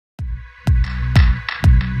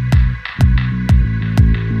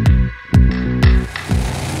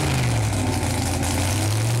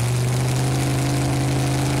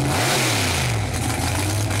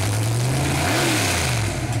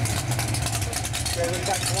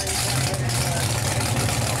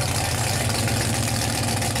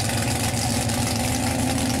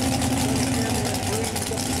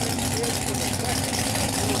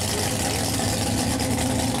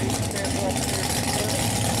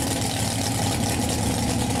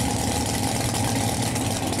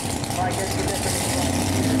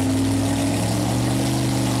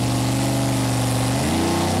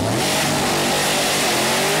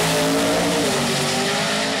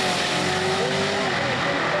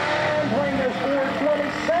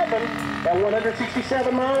At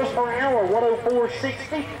 167 miles per hour,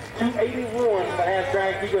 104.60, 281 for half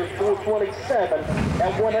drag. He goes 427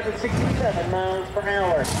 at 167 miles per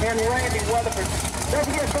hour. And Randy Weatherford. Don't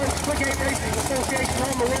forget, folks, Quick-8 Racing Association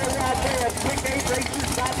on the road right there at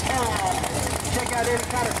Quick-8racers.com. Check out any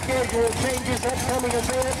kind of schedule changes, upcoming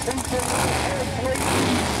events, who's in the fleet.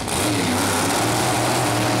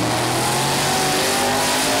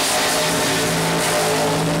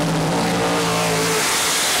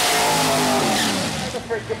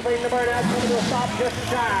 Completing the burnout, coming to a stop just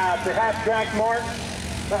shy of the half track mark,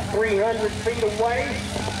 about 300 feet away.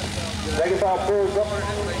 Dragonball pulls up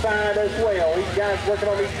on the side as well. These guys working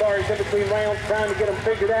on these cars in between rounds, trying to get them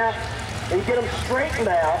figured out and get them straightened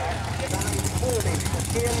out. 40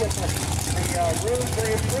 again with the room for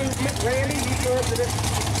improvement. Randy, he knows that it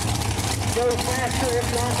goes faster, if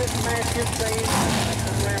not, just match his thing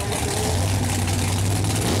around the world.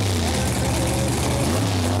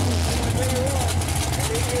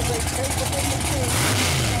 It is a capable machine.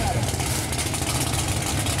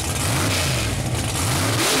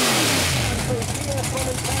 So here from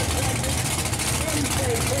the contractor,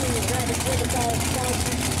 Wednesday, Kenny Rabbit Dragonball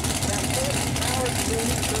sponsors that first power team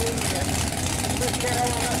doing it. North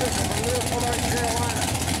Carolina, from Louisville, North Carolina.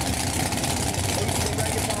 Thanks to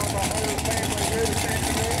Dragonball, the whole family here this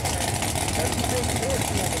afternoon. That's a big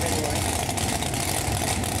portion of it anyway.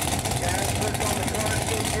 Guys, work on the car,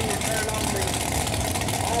 still can turn on the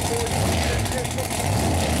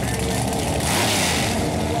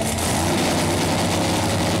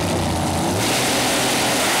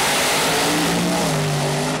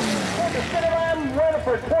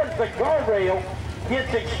towards the guardrail,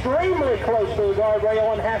 gets extremely close to the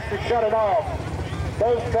guardrail and has to shut it off.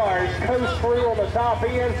 Both cars coast through on the top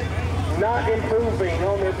end, not improving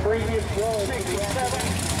on their previous run.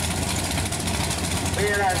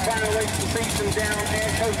 We're in our final race of the season down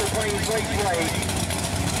at Coastal Plains Raceway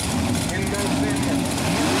in Mooresville.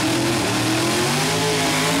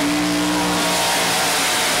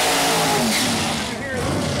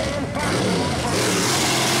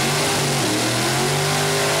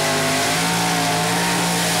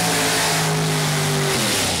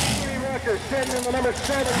 Sitting in the number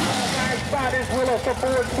 7 qualifying spot is Willis for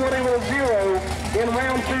Ford 20-0 in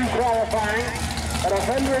round 2 qualifying at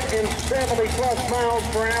 170 plus miles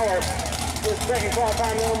per hour. This second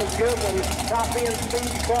qualifying one was good when top end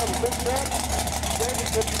speed comes picked up. David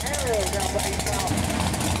took arrow down the 8 mile.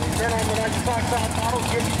 Turn on the nice box out model,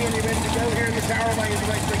 get Kenny ready to go here in the tower lane to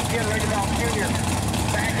race Ken Ragenbach Jr.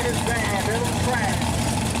 Back in his van, middle of the track.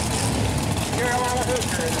 Carolina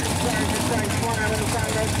Hooker, starting to flying in the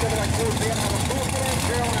side road, coming like towards the end of the North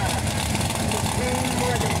Carolina. The team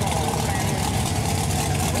Ragenbach,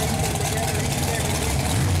 racing together each and every week.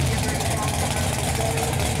 Get ready to talk about the show.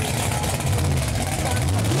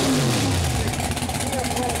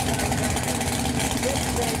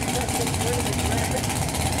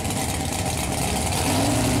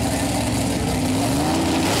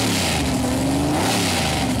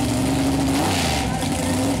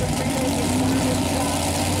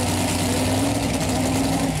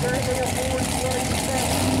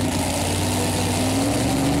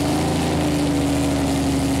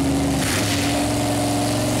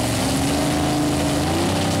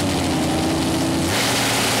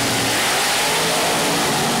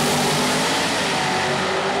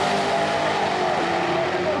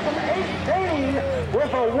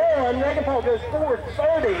 Ragenbach goes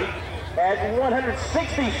 430 at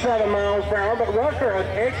 167 miles per hour, but Rucker, an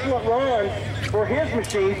excellent run for his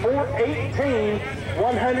machine, 418,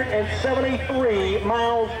 173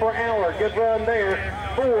 miles per hour. Good run there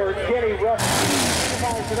for Kenny Rucker.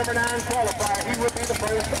 The number 9 qualifier, he would be the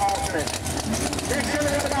first alternate. Next in the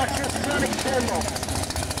run about your Sonny Kendall.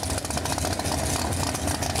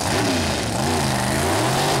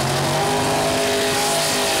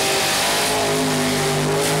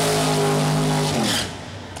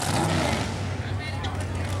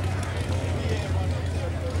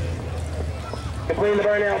 Completing the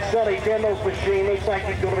burnout, Sonny Kendall's machine. Looks like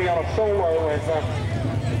he's going to be on a solo as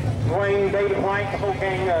Dwayne, David White, the whole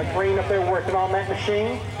gang, Green up there working on that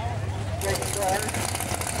machine.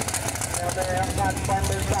 down there outside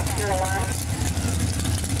Farmville, South Carolina.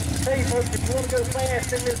 Hey folks, if you want to go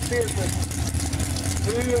fast in this business,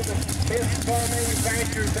 who are the best car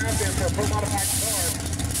manufacturers out there for pro modified cars?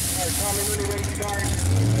 Tommy Mooney Racing Cars,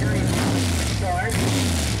 Gary Cars.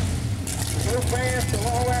 Go fast and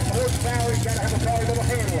all that horsepower, you gotta have a car that'll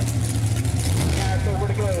handle it. Guys, over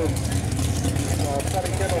to go.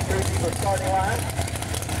 Sonny Kendall cruising the starting line.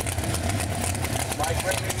 Mike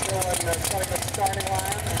Brady going Sonny the starting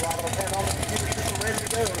line. Robin will turn on the computer system, ready to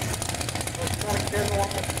go. Sonny Kendall on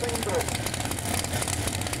the single.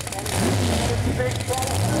 Big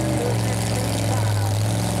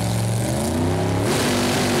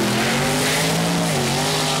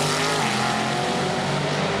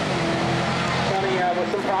with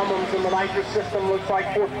some problems in the nitrous system, looks like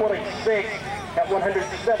 426 at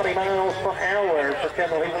 170 miles per hour for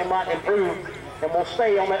Kendall. He will not improve and will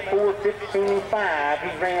stay on that 4:15.5. He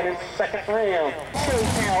ran in second round. Show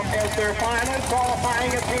count as their final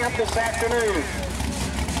qualifying attempt this afternoon.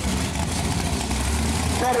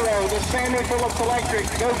 Federal, the Sammy Phillips Electric,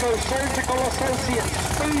 Go-Go Surgical Associates,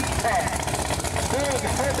 Speed Tech, Big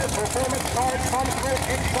Herbert Performance Cards, Concord,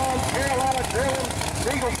 Exxon, Carolina Drilling,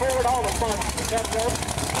 Regal Ford, all the fun for Federal.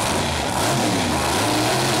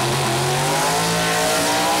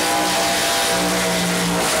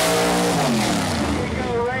 We go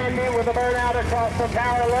Randy with a burnout across the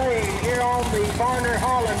power lane here on the Varner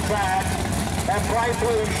Holland side. That bright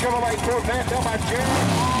blue Chevrolet Corvette done by Jared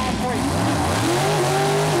Oswald.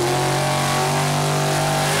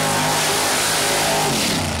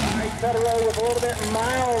 Federal with a little bit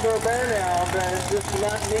milder burnout, just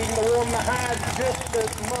not needing to warm the hides just as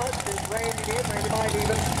much as Randy did. Randy might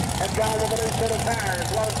even have gone with a new set of tires.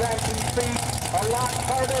 A lot of times you see a lot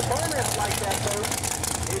harder burners like that, folks.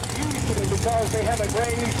 It's usually because they have a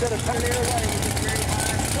brand new set of tires. Their range is very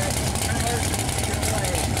high.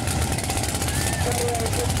 Federal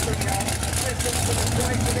just for assistance to the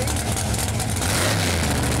questioning.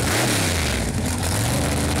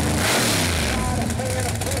 Not a fan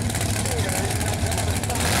of this.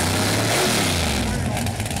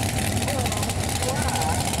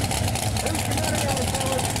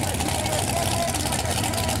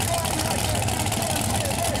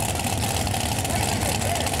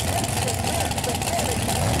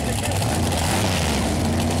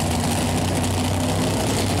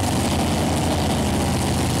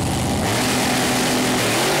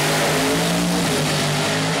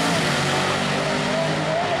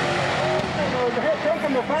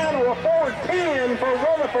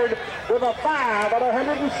 With a 5 at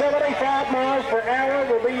 175 miles per hour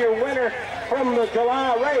will be your winner from the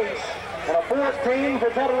July race. And a 14 for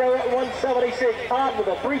Federal at 176. Todd with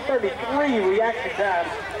a 3:33 reaction time.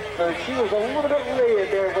 So she was a little bit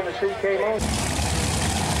red there when the two came on.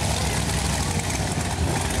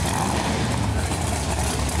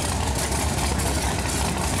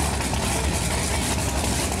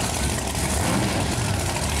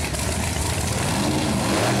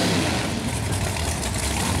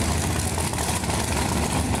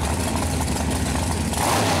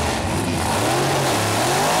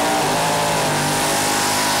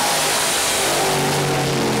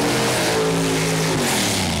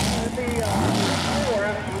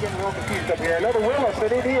 Another Willis,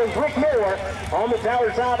 but it is Rick Moore on the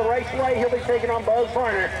tower side of the raceway. He'll be taking on Buzz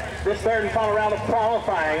Varner this third and final round of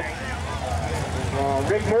qualifying.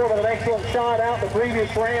 Rick Moore with an excellent shot out the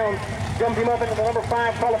previous round. Jumped him up into the number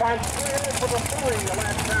 5 qualifying. For the 3 the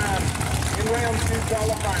last time in round 2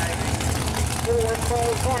 qualifying. For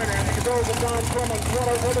Buzz Varner and the controls of Don Crummins.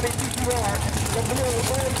 Water over the EQR. The blue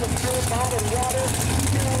birds of pure bottled water.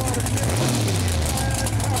 Carolina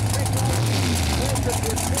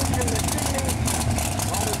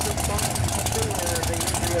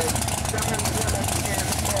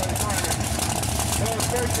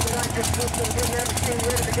First to the nitrous system, getting that machine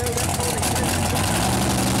ready to go. That's only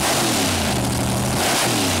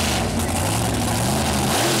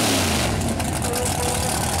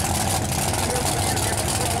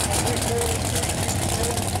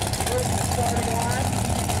starting line.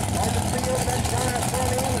 On the field, that giant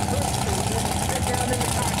front end and hook to check out in the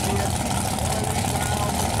cockpit.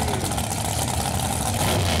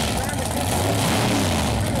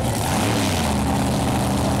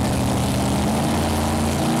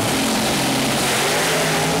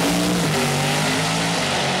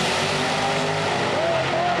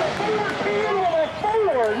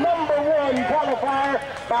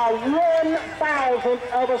 By 1,000th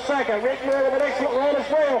of a second. Rick Moore with an excellent run as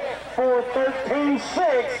well for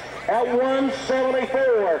 13.6 at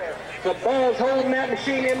 174. So Buzz holding that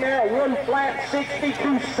machine in there, a 1 flat 60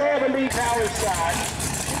 270 power slide.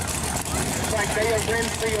 like Dale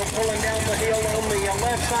Renfield pulling down the hill on the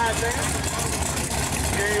left side there.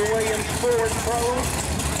 Jerry Williams Ford Pro.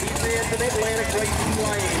 He's heading to the Atlantic Racing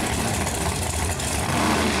Lane.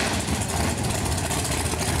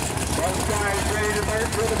 Both guys ready to burn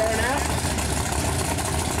through the burnout.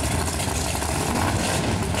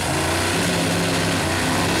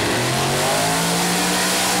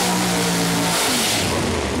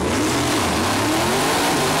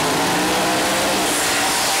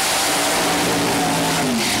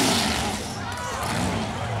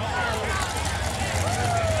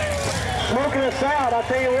 Smoking us out, I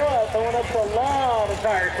tell you what, throwing up a lot of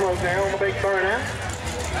tire smoke there on the big burnout.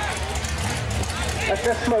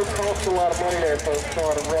 That smoke costs a lot of money there, folks. So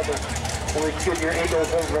I'd rather we get your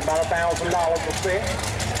Eagles over about $1,000 a set.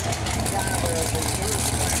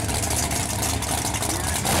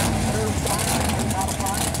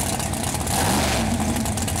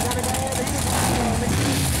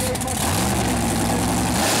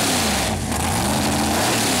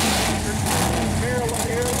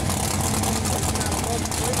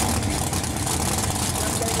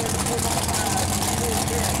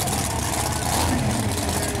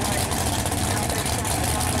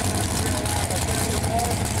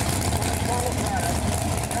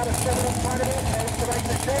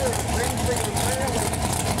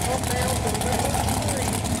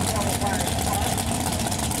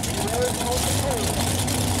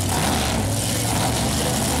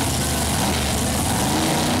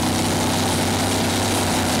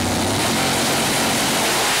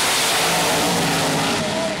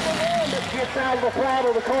 Out of the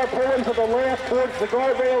throttle, the car pulling to the left towards the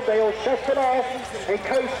guardrail. Dale shuts it off and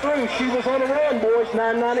coasts through. She was on a run, boys,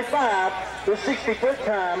 995, the 60-foot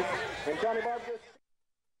time. And Johnny Bob just...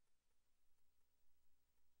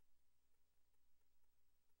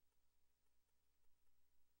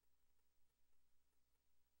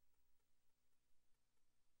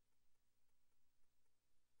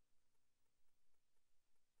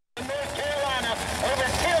 North Carolina, over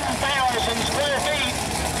 10,000 square feet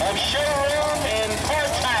of showroom and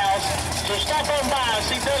parts house. So stop on by,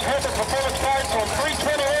 see Doug Herbert Performance Parts on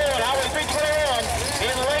 321, Highway 321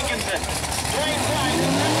 in Lincolnton. Dwayne White.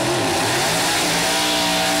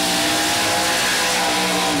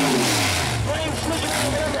 Dwayne sneaking out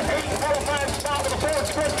there to 845 spot with a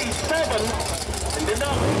 427 and did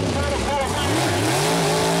not lose the final qualifying.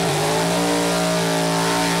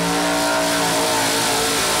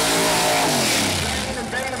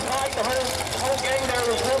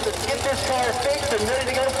 Get this car fixed and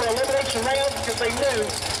ready to go for elimination rounds because they knew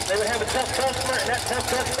they would have a tough customer, and that tough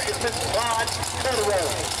customer is Mr. Todd Cotero.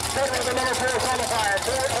 Cotero, the number 4 qualifier,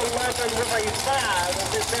 411 with a 5 of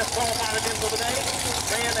his best qualifier again for the day.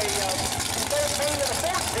 Ran a 13 and a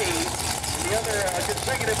 14. The other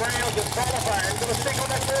consecutive rounds of qualifying. Going to stick on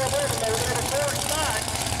that 411 though. Number 4 tonight.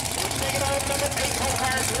 We're sticking on number 8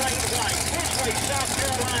 qualifier, Dwayne White. Mooresville, South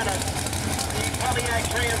Carolina. The Pontiac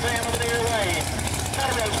Trans Am of the airway.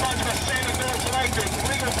 Cotero, sponsored by Sammy Phillips Electric,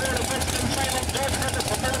 Legal Board of Winston-Salem, Doug Herbert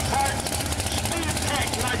Performance Parts, Speed Tech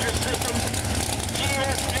Nitrous Systems,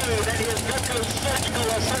 GSU, that is Gutco Surgical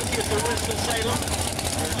Associates of Winston-Salem.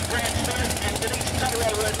 There's Brad Smith and Denise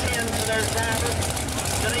Cotero who attend to their driver.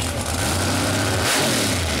 Denise,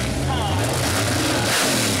 Todd,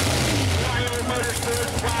 Ryo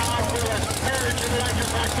Motorsports, Wild Willis, Purge and Electric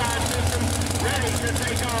Oxide Systems, ready to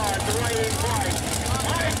take on Dwayne White. All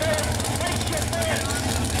right, folks. Face your fence.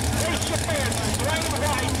 Dwayne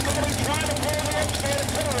White's going to be trying to pull the upset at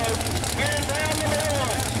Cotero here in round number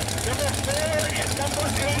 1. Number 4 and number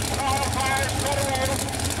 8 qualifiers Cotero.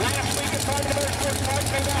 Last week at Party Motorsports Park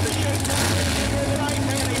came out to shake down the night,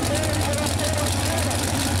 man. They literally put up there on 7.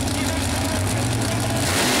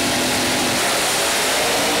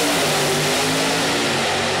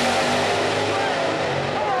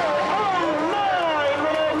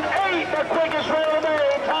 The quickest round of the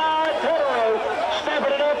day, Todd Cotero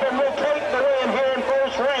stepping it up and will take the win here in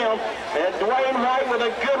first round. And Dwayne White with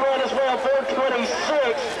a good run as well, 426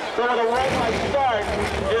 for the runway start.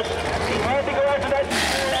 Just he had to go after that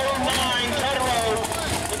 409. Cotero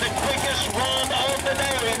with the quickest run of the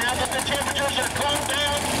day. Now that the temperatures are cooled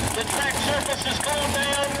down, the track surface is cooled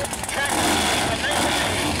down. Track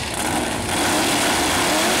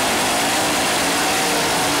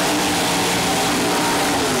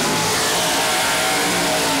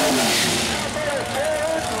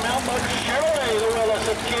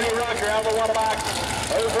Kenny Rucker out of the Waterbox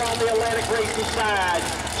over on the Atlantic Racing side.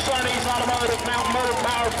 Sonny's Automotive Mountain Motor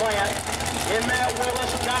Power Plant. In that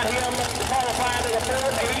Willis got him qualified at a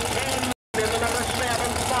 4-8-10 in the number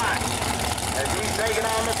 7 spot. As he's taking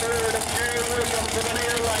on the third of Jerry Williams in the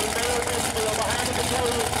near lane. Dale Winston behind the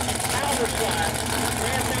controls. Alderslide.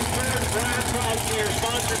 here,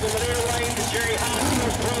 sponsored the Lanier Lane to Jerry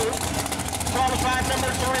Hospital Group. Qualified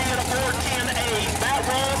number 3 at a 4:10.8. That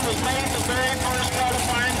run was made the very first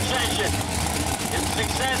qualifying session. In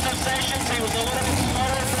successive sessions, he was a little bit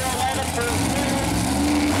slower for 11 for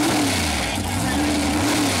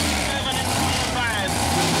 7 and 5.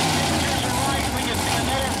 Here's a right, we can see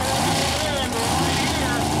another 4 right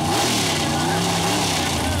here.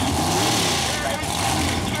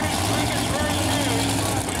 He's getting quick as first news.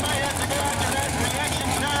 We might have to go after that reaction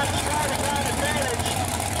time starting line advantage.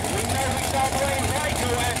 We know we saw Blaine White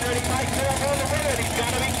go after it. He might go up on the road. He's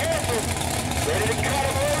got to be careful. Ready to cut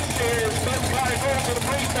him loose here. Both cars going to the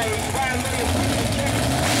pre-stage. Ryan Williams.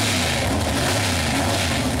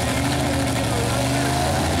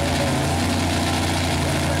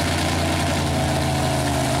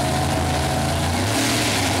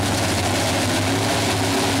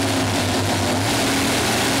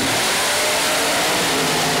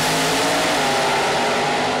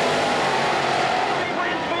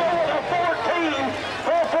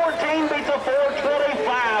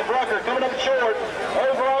 Coming up short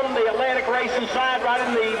over on the Atlantic Racing side, right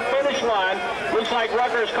in the finish line. Looks like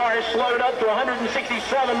Rucker's car has slowed up to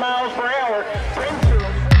 167 miles per hour.